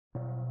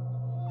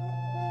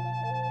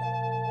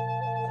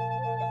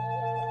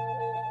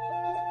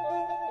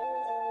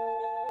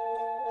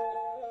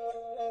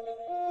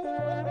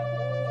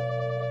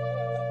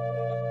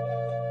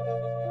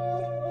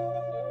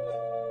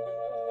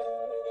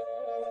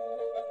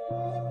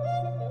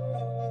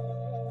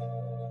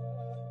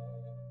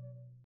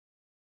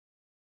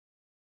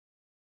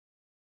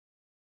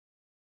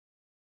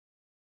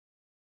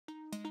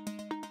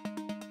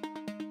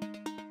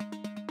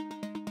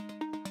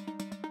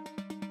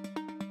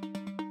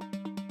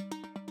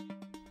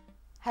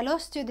Hello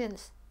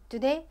students,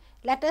 today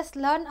let us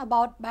learn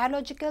about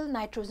biological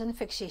nitrogen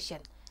fixation.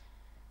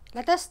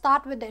 Let us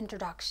start with the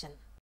introduction.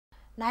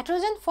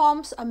 Nitrogen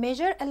forms a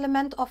major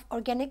element of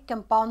organic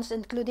compounds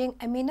including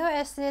amino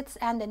acids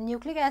and the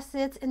nucleic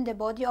acids in the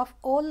body of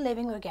all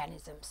living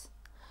organisms.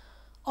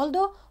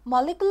 Although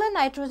molecular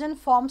nitrogen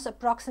forms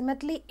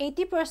approximately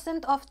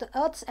 80% of the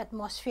Earth's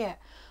atmosphere,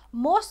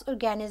 most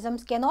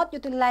organisms cannot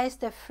utilize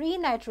the free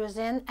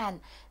nitrogen, and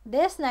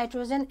this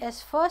nitrogen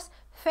is first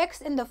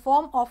fixed in the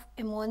form of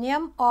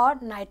ammonium or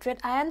nitrate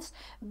ions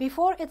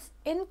before its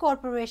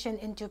incorporation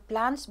into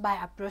plants by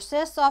a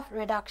process of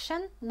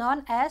reduction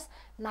known as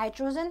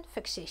nitrogen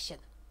fixation.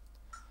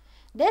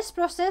 This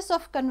process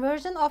of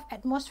conversion of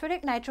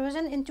atmospheric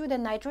nitrogen into the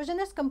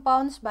nitrogenous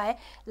compounds by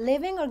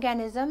living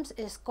organisms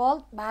is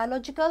called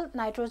biological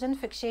nitrogen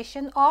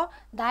fixation or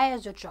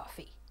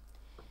diazotrophy.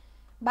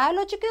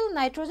 Biological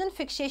nitrogen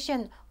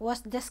fixation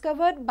was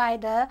discovered by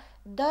the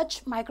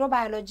Dutch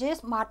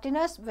microbiologist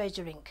Martinus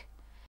Weijering.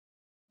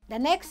 The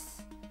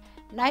next,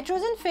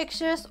 nitrogen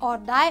fixers or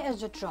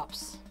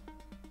diazotropes.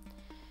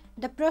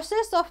 The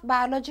process of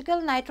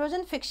biological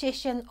nitrogen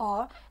fixation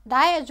or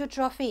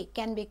diazotrophy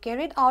can be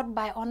carried out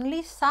by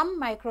only some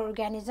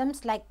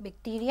microorganisms like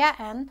bacteria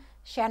and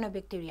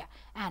cyanobacteria,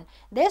 and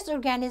these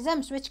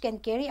organisms which can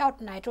carry out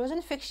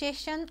nitrogen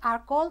fixation are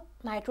called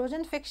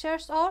nitrogen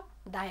fixers or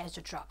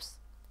diazotropes.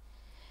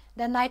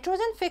 The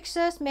nitrogen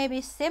fixers may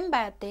be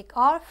symbiotic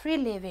or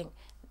free-living,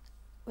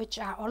 which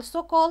are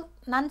also called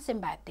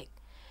non-symbiotic.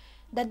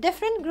 The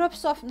different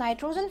groups of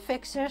nitrogen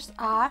fixers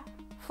are: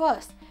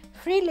 first,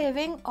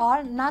 free-living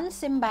or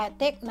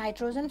non-symbiotic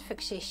nitrogen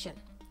fixation.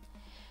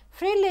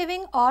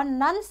 Free-living or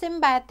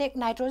non-symbiotic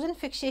nitrogen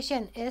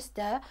fixation is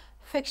the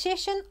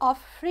fixation of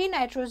free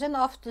nitrogen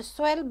of the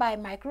soil by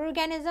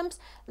microorganisms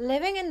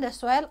living in the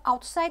soil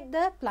outside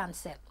the plant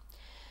cell.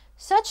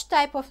 Such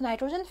type of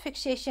nitrogen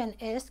fixation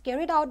is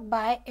carried out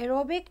by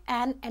aerobic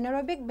and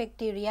anaerobic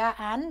bacteria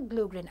and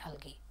blue-green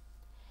algae.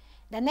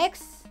 The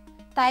next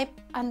type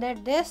under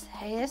this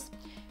is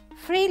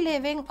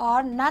free-living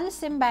or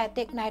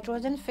non-symbiotic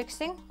nitrogen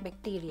fixing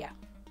bacteria.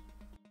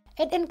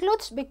 It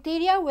includes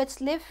bacteria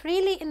which live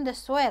freely in the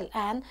soil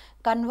and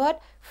convert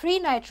free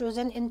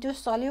nitrogen into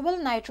soluble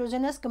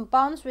nitrogenous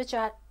compounds which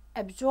are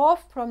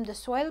absorbed from the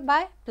soil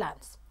by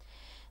plants.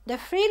 The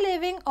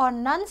free-living or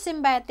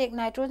non-symbiotic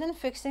nitrogen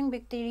fixing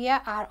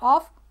bacteria are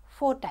of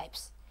four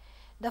types.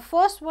 The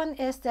first one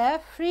is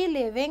the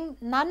free-living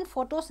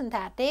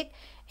non-photosynthetic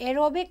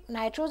aerobic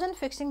nitrogen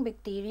fixing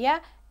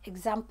bacteria,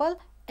 example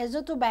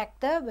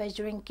Azotobacter,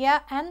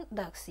 Weijeringia and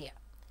Dirksia.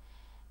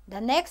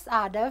 The next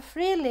are the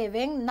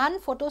free-living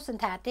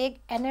non-photosynthetic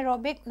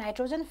anaerobic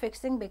nitrogen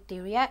fixing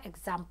bacteria,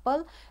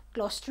 example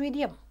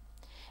Clostridium.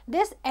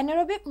 These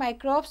anaerobic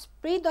microbes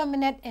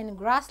predominate in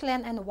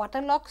grassland and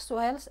waterlogged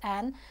soils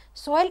and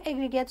soil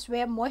aggregates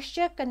where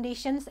moisture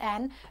conditions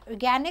and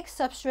organic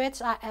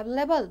substrates are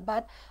available,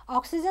 but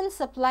oxygen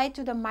supply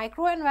to the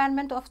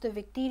microenvironment of the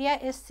bacteria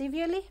is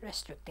severely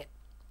restricted.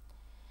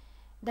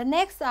 The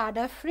next are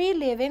the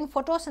free-living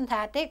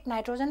photosynthetic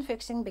nitrogen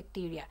fixing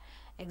bacteria,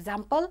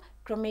 example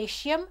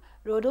Chromatium,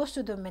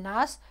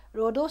 Rhodopseudomonas,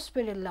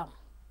 Rhodospirillum.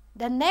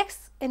 The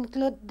next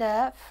include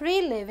the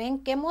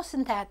free-living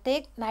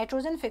chemosynthetic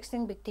nitrogen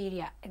fixing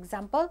bacteria,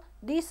 example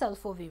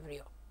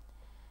Desulfovibrio.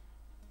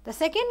 The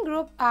second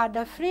group are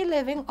the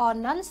free-living or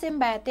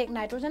non-symbiotic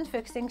nitrogen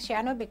fixing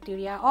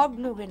cyanobacteria or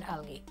blue-green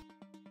algae.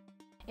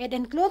 It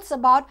includes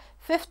about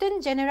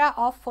 15 genera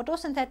of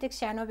photosynthetic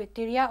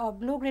cyanobacteria or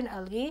blue-green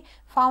algae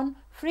found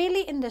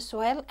freely in the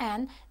soil,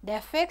 and they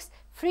fix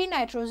free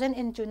nitrogen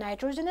into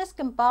nitrogenous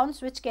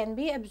compounds which can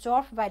be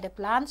absorbed by the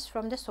plants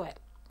from the soil.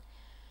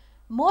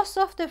 Most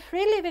of the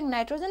free-living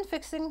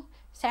nitrogen-fixing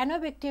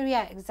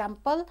cyanobacteria,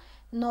 example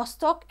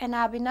Nostoc,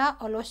 Anabina,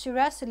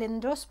 Olosura,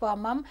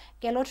 Cylindrospermum,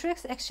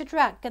 Calothrix,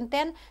 etc.,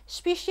 contain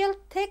special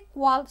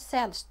thick-walled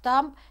cells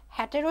termed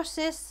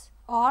heterocysts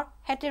or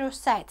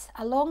heterocytes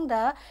along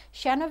the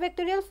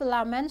cyanobacterial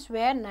filaments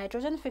where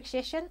nitrogen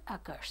fixation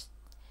occurs.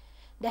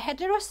 The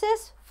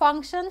heterocyst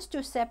functions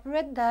to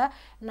separate the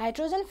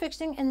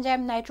nitrogen-fixing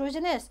enzyme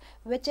nitrogenase,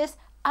 which is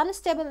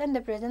unstable in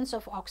the presence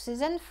of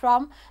oxygen,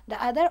 from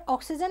the other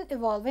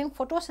oxygen-evolving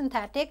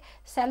photosynthetic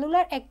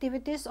cellular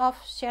activities of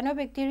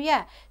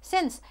cyanobacteria,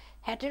 since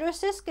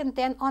heterocysts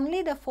contain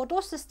only the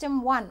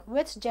photosystem I,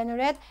 which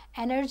generates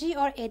energy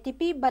or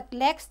ATP, but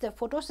lacks the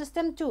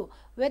photosystem II,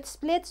 which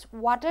splits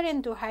water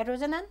into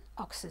hydrogen and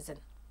oxygen.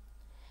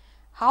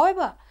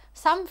 However,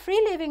 some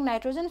free-living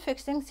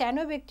nitrogen-fixing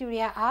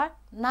cyanobacteria are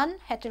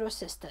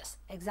non-heterocystous,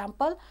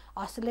 example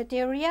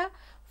Oscillatoria,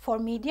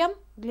 Formidium,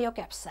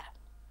 Glyocapsa.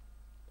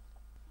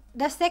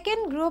 The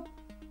second group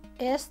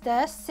is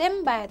the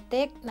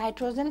symbiotic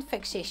nitrogen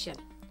fixation.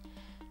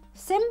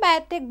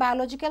 Symbiotic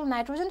biological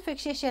nitrogen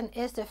fixation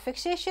is the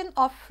fixation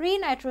of free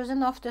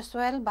nitrogen of the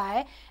soil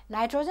by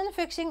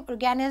nitrogen-fixing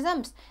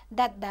organisms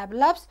that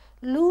develops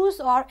loose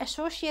or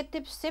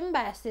associative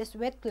symbiosis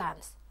with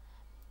plants.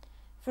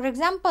 For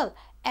example,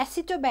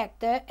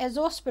 Acetobacter,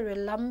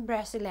 Azospirillum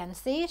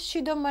brasiliensis,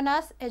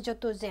 Pseudomonas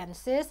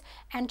azotogensis,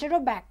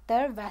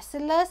 Enterobacter,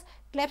 Bacillus,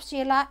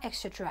 Klebsiella,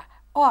 etc.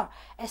 or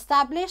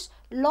establish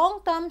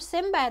long-term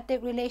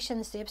symbiotic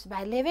relationships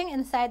by living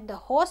inside the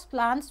host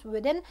plants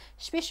within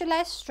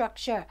specialized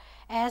structure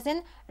as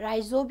in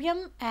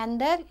rhizobium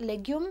and the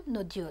legume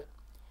nodule.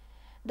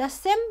 The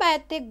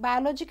symbiotic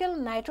biological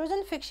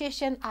nitrogen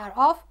fixation are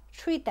of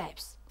three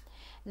types: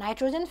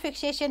 nitrogen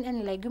fixation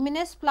in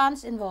leguminous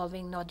plants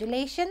involving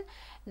nodulation,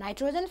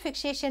 nitrogen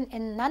fixation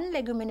in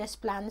non-leguminous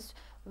plants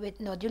with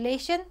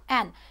nodulation,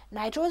 and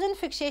nitrogen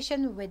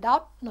fixation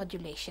without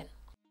nodulation.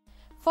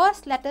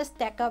 First, let us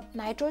take up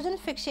nitrogen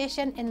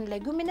fixation in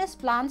leguminous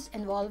plants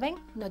involving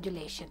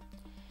nodulation.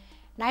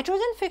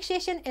 Nitrogen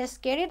fixation is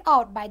carried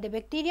out by the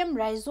bacterium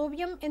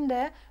Rhizobium in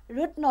the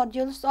root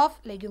nodules of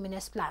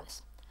leguminous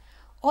plants.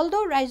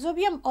 Although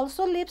Rhizobium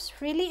also lives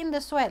freely in the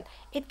soil,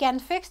 it can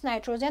fix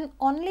nitrogen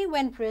only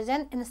when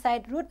present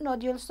inside root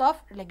nodules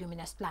of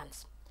leguminous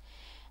plants.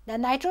 The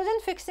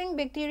nitrogen-fixing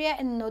bacteria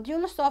in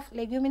nodules of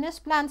leguminous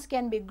plants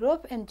can be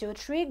grouped into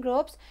three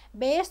groups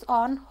based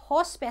on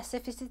host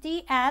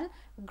specificity and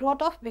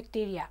growth of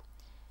bacteria.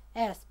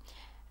 As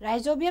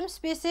Rhizobium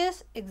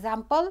species,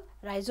 example,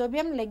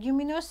 Rhizobium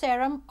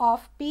leguminosarum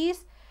of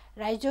peas,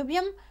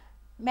 Rhizobium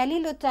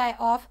meliloti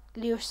of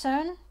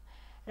lucerne,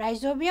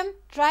 Rhizobium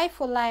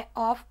trifoli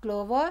of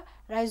clover,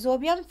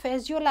 Rhizobium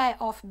phaseoli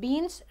of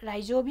beans,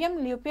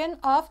 Rhizobium lupine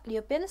of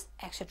lupins,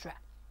 etc.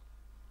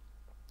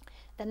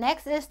 The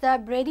next is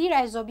the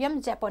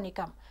Bradyrhizobium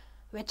japonicum,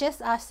 which is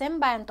a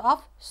symbiont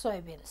of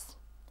soybeans.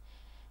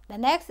 The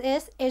next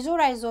is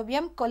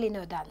Azorhizobium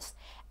colinodans,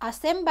 a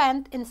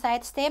symbiont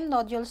inside stem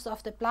nodules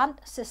of the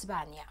plant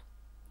Sesbania.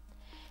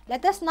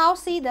 Let us now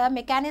see the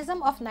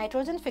mechanism of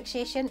nitrogen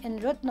fixation in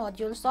root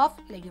nodules of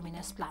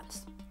leguminous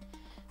plants.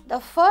 The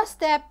first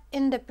step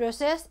in the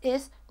process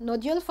is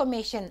nodule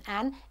formation,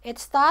 and it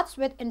starts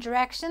with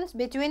interactions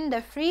between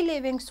the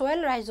free-living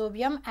soil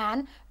rhizobium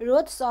and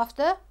roots of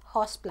the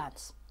host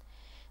plants.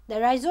 The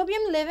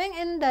rhizobium living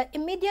in the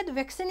immediate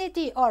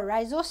vicinity or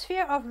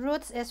rhizosphere of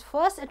roots is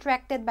first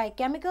attracted by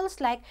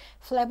chemicals like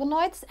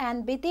flavonoids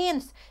and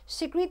betaines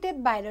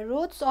secreted by the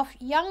roots of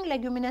young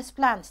leguminous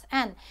plants,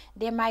 and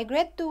they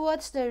migrate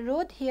towards the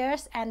root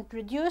hairs and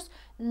produce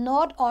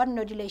node or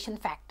nodulation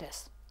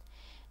factors.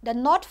 The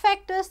node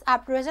factors are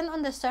present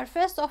on the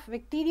surface of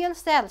bacterial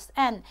cells,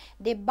 and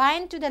they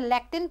bind to the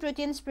lectin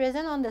proteins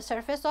present on the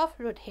surface of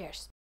root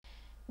hairs.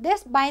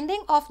 This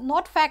binding of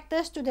node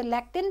factors to the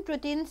lectin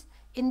proteins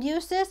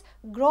induces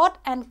growth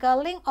and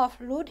curling of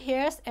root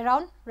hairs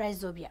around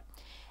rhizobia.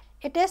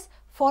 It is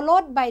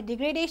followed by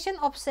degradation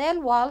of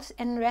cell walls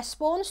in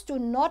response to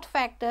node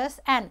factors,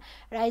 and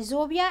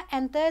rhizobia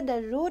enter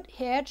the root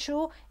hair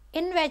through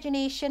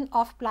invagination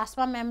of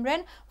plasma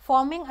membrane,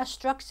 forming a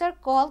structure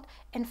called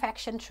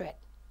infection thread.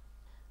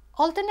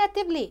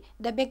 Alternatively,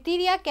 the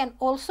bacteria can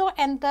also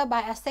enter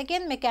by a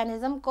second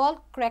mechanism called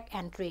crack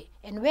entry,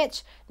 in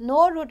which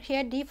no root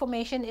hair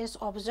deformation is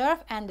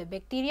observed and the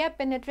bacteria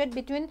penetrate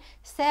between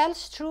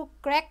cells through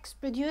cracks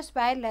produced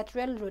by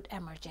lateral root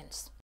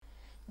emergence.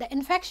 The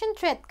infection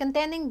thread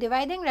containing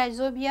dividing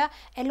rhizobia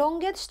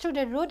elongates through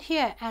the root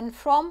hair and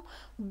from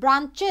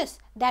branches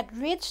that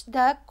reach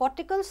the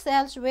cortical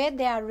cells, where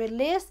they are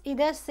released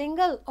either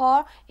single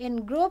or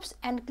in groups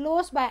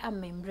enclosed by a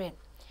membrane.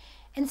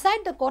 Inside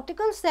the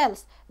cortical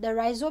cells, the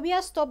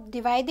rhizobia stop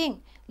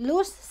dividing,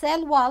 lose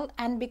cell wall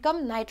and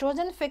become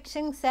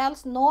nitrogen-fixing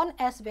cells known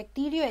as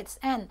bacteroids,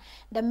 and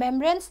the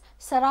membranes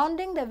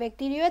surrounding the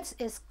bacteroids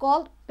is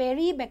called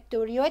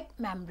peribacterioid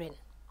membrane.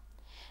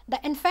 The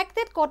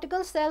infected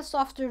cortical cells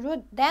of the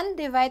root then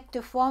divide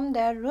to form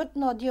the root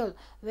nodule,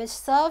 which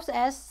serves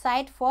as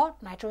site for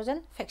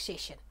nitrogen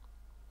fixation.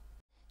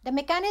 The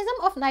mechanism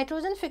of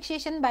nitrogen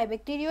fixation by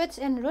bacteroids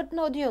in root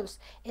nodules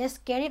is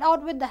carried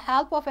out with the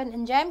help of an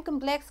enzyme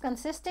complex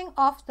consisting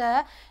of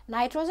the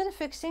nitrogen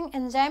fixing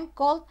enzyme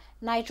called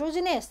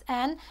nitrogenase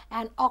and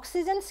an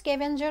oxygen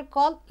scavenger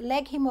called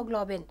leg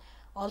hemoglobin,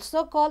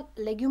 also called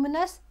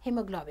leguminous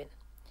hemoglobin.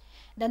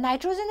 The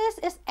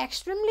nitrogenase is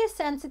extremely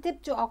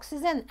sensitive to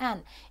oxygen,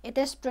 and it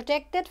is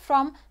protected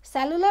from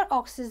cellular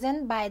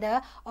oxygen by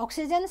the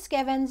oxygen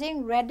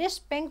scavenging reddish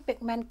pink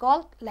pigment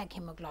called leg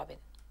hemoglobin.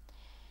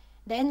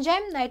 The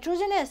enzyme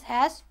nitrogenase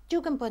has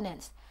two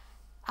components,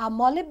 a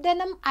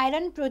molybdenum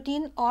iron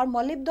protein or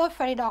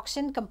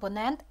molybdoferridoxin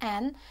component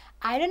and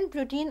iron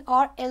protein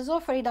or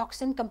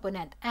azoferridoxin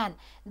component, and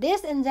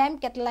this enzyme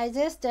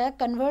catalyzes the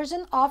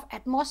conversion of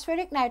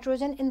atmospheric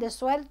nitrogen in the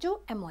soil to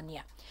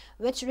ammonia,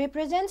 which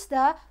represents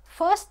the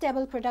first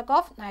stable product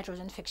of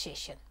nitrogen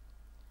fixation.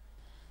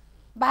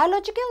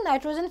 Biological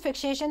nitrogen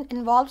fixation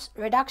involves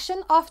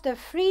reduction of the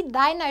free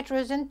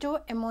dinitrogen to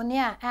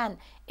ammonia, and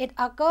it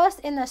occurs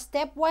in a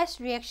stepwise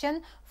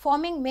reaction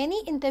forming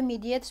many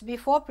intermediates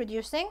before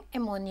producing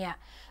ammonia,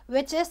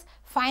 which is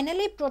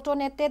finally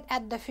protonated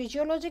at the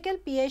physiological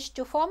pH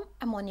to form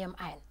ammonium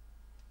ion.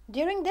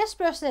 During this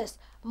process,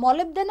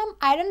 molybdenum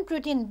iron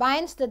protein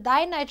binds the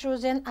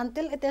dinitrogen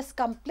until it is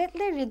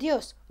completely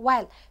reduced,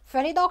 while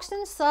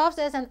ferredoxin serves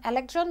as an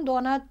electron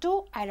donor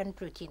to iron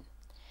protein.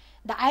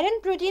 The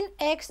iron protein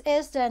acts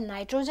as the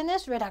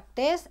nitrogenous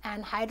reductase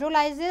and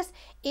hydrolyzes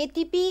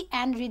ATP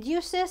and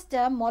reduces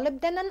the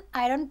molybdenum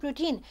iron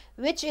protein,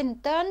 which in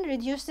turn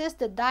reduces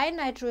the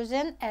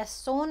dinitrogen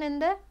as shown in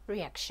the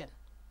reaction.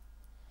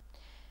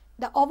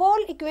 The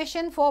overall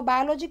equation for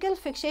biological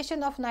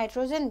fixation of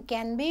nitrogen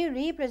can be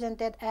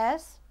represented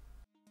as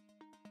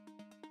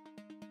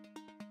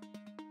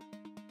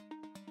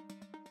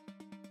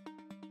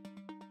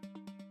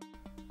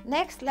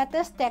Next, let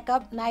us take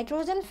up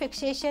nitrogen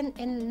fixation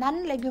in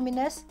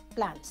non-leguminous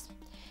plants.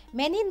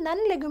 Many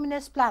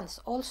non-leguminous plants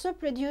also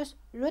produce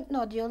root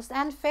nodules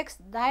and fix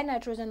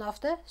dinitrogen of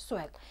the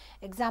soil.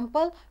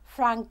 Example,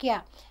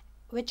 Frankia,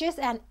 which is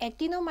an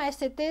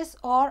actinomycetes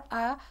or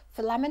a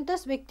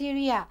filamentous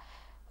bacteria,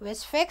 which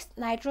fix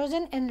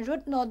nitrogen in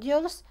root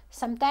nodules,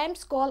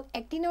 sometimes called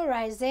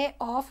actinorhizae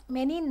of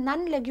many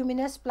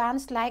non-leguminous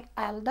plants like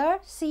alder,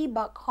 sea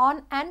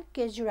buckhorn and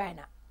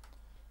casuarina.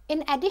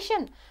 In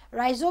addition,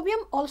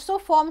 rhizobium also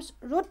forms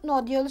root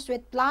nodules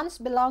with plants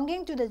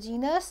belonging to the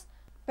genus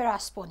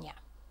Parasponia.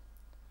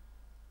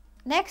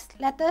 Next,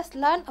 let us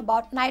learn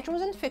about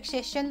nitrogen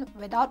fixation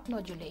without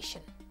nodulation.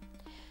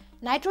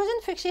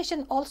 Nitrogen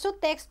fixation also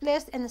takes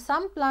place in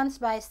some plants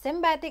by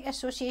symbiotic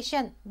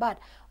association but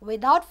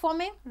without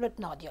forming root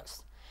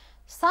nodules.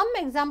 Some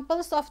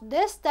examples of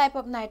this type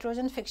of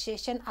nitrogen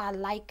fixation are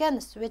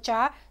lichens, which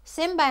are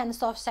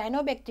symbionts of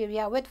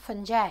cyanobacteria with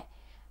fungi.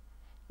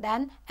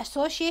 Then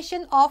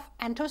association of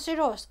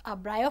anthoceros, a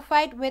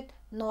bryophyte with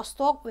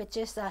nostoc, which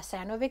is a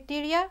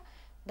cyanobacteria.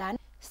 Then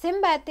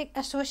symbiotic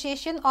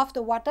association of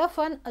the water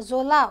fern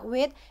azolla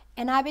with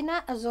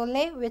Anabaena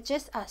azole, which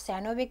is a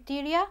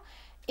cyanobacteria.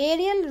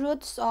 Aerial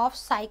roots of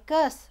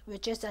cycas,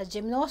 which is a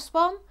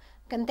gymnosperm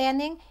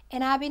containing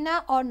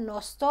Anabaena or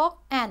nostoc,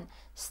 and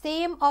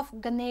stem of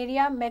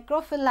Ganneria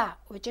macrophylla,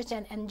 which is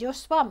an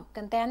angiosperm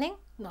containing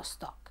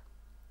nostoc.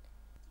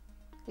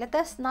 Let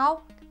us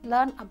now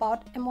learn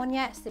about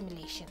ammonia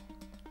assimilation.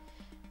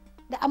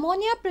 The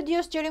ammonia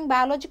produced during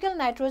biological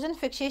nitrogen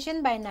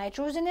fixation by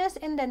nitrogenase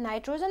in the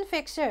nitrogen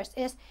fixers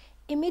is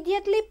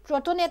immediately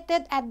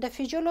protonated at the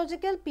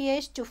physiological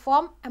pH to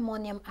form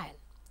ammonium ion.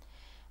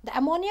 The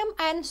ammonium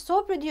ion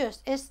so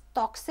produced is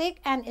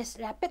toxic and is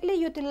rapidly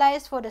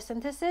utilized for the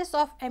synthesis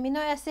of amino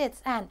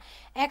acids, and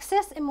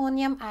excess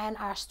ammonium ion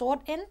are stored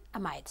in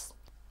amides.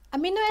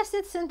 Amino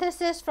acid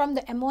synthesis from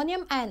the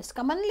ammonium ions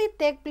commonly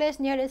take place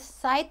near its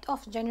site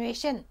of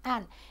generation,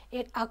 and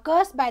it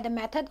occurs by the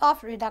method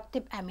of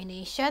reductive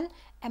amination,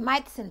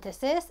 amide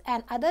synthesis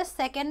and other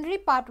secondary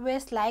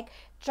pathways like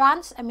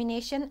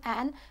transamination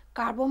and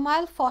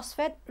carbamyl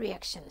phosphate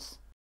reactions.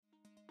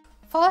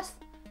 First,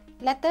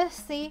 let us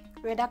see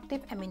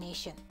reductive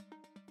amination.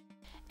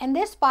 In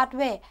this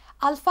pathway,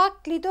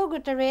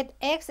 alpha-ketoglutarate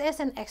acts as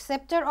an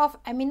acceptor of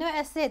amino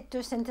acid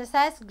to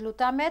synthesize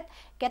glutamate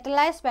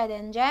catalyzed by the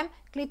enzyme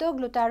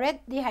ketoglutarate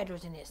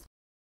dehydrogenase.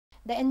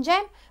 The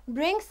enzyme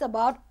brings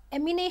about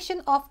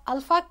amination of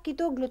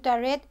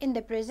alpha-ketoglutarate in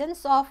the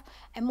presence of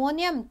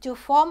ammonium to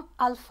form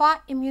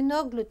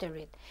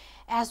alpha-aminoglutarate,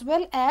 as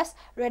well as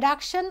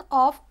reduction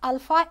of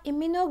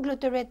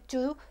alpha-aminoglutarate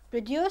to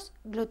produce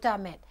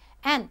glutamate.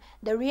 And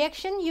the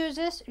reaction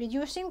uses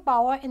reducing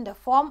power in the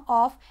form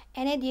of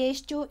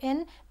NADH2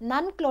 in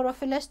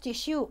non-chlorophyllous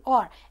tissue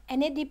or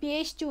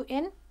NADPH2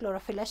 in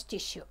chlorophyllous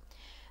tissue.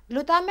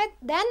 Glutamate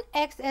then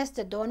acts as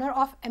the donor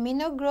of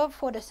amino group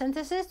for the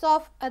synthesis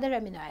of other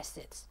amino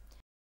acids.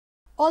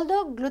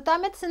 Although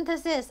glutamate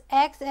synthesis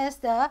acts as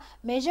the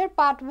major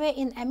pathway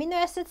in amino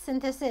acid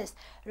synthesis,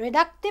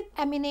 reductive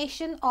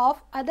amination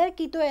of other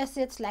keto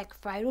acids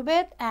like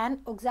pyruvate and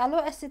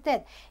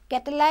oxaloacetate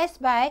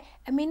catalyzed by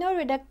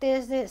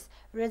aminoreductases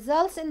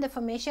results in the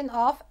formation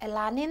of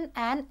alanine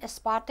and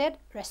aspartate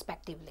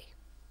respectively.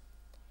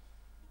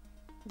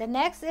 The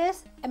next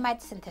is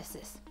amide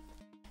synthesis.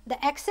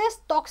 The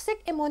excess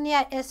toxic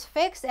ammonia is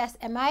fixed as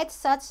amides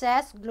such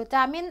as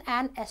glutamine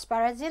and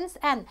asparagines,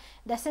 and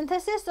the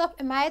synthesis of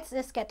amides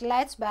is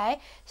catalyzed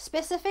by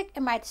specific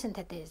amide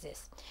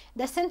synthetases.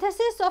 The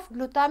synthesis of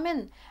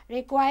glutamine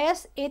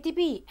requires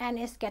ATP and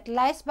is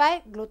catalyzed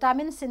by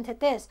glutamine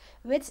synthetase,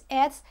 which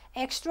adds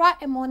extra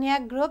ammonia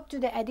group to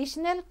the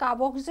additional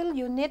carboxyl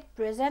unit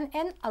present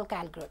in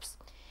alkyl groups.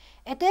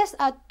 It is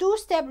a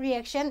two-step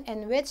reaction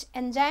in which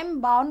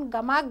enzyme-bound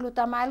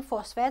gamma-glutamyl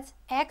phosphates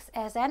acts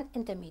as an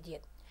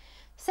intermediate.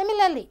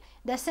 Similarly,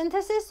 the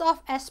synthesis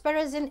of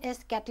asparagine is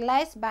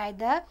catalyzed by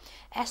the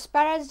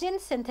asparagine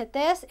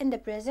synthetase in the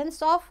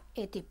presence of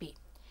ATP.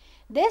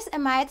 These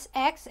amides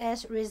acts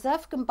as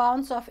reserve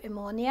compounds of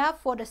ammonia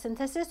for the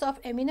synthesis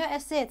of amino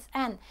acids,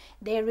 and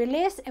they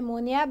release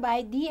ammonia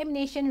by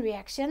deamination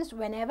reactions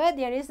whenever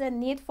there is a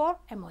need for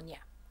ammonia.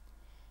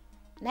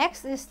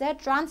 Next is the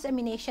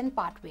transamination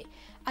pathway.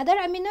 Other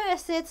amino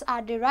acids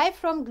are derived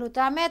from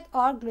glutamate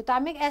or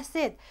glutamic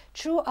acid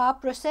through a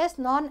process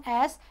known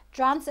as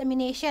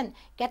transamination,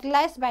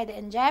 catalyzed by the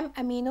enzyme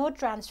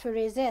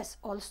aminotransferases,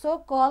 also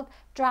called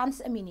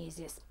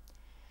transaminases.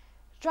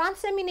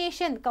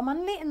 Transamination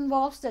commonly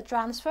involves the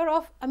transfer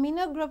of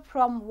amino group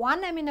from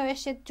one amino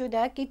acid to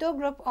the keto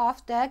group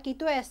of the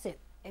keto acid.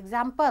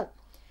 Example: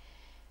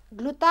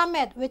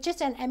 glutamate, which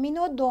is an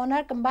amino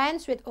donor,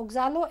 combines with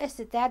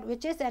oxaloacetate,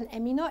 which is an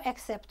amino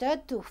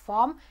acceptor, to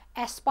form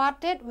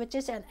aspartate, which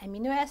is an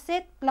amino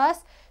acid,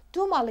 plus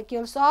 2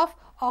 molecules of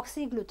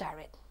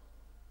oxyglutarate.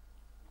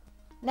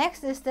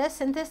 Next is the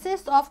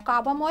synthesis of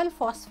carbamoyl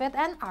phosphate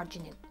and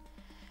arginine.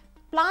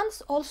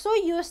 Plants also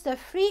use the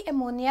free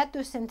ammonia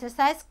to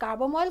synthesize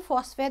carbamoyl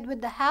phosphate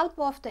with the help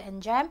of the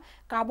enzyme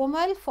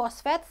carbamoyl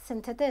phosphate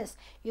synthetase,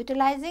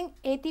 utilizing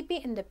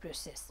ATP in the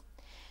process.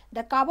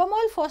 The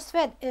carbamoyl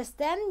phosphate is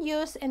then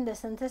used in the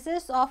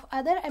synthesis of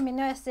other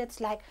amino acids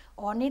like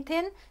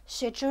ornithine,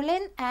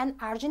 citrulline, and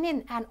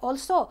arginine, and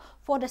also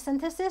for the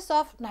synthesis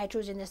of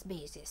nitrogenous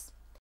bases.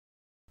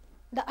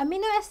 The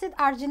amino acid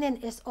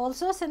arginine is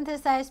also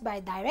synthesized by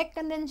direct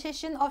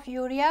condensation of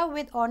urea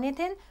with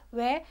ornithine,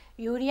 where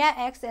urea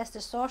acts as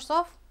the source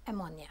of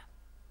ammonia.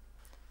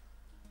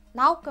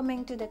 Now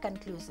coming to the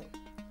conclusion.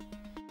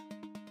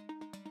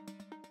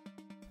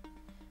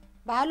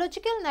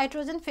 Biological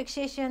nitrogen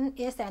fixation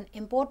is an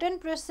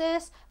important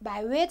process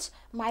by which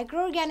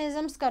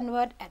microorganisms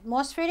convert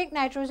atmospheric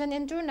nitrogen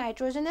into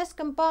nitrogenous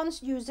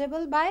compounds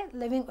usable by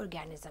living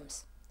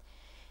organisms.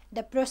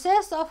 The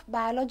process of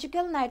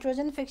biological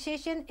nitrogen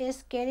fixation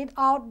is carried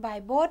out by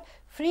both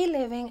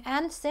free-living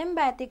and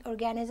symbiotic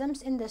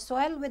organisms in the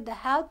soil with the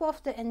help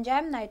of the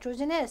enzyme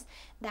nitrogenase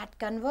that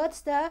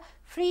converts the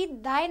free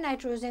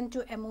dinitrogen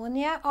to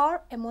ammonia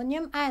or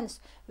ammonium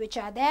ions, which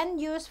are then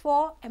used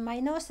for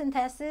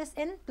aminosynthesis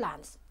in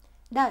plants.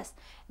 Thus,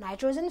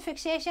 nitrogen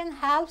fixation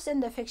helps in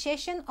the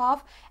fixation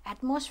of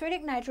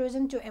atmospheric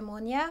nitrogen to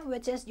ammonia,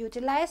 which is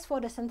utilized for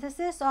the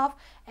synthesis of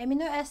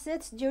amino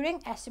acids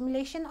during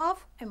assimilation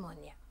of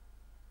ammonia.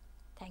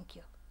 Thank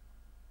you.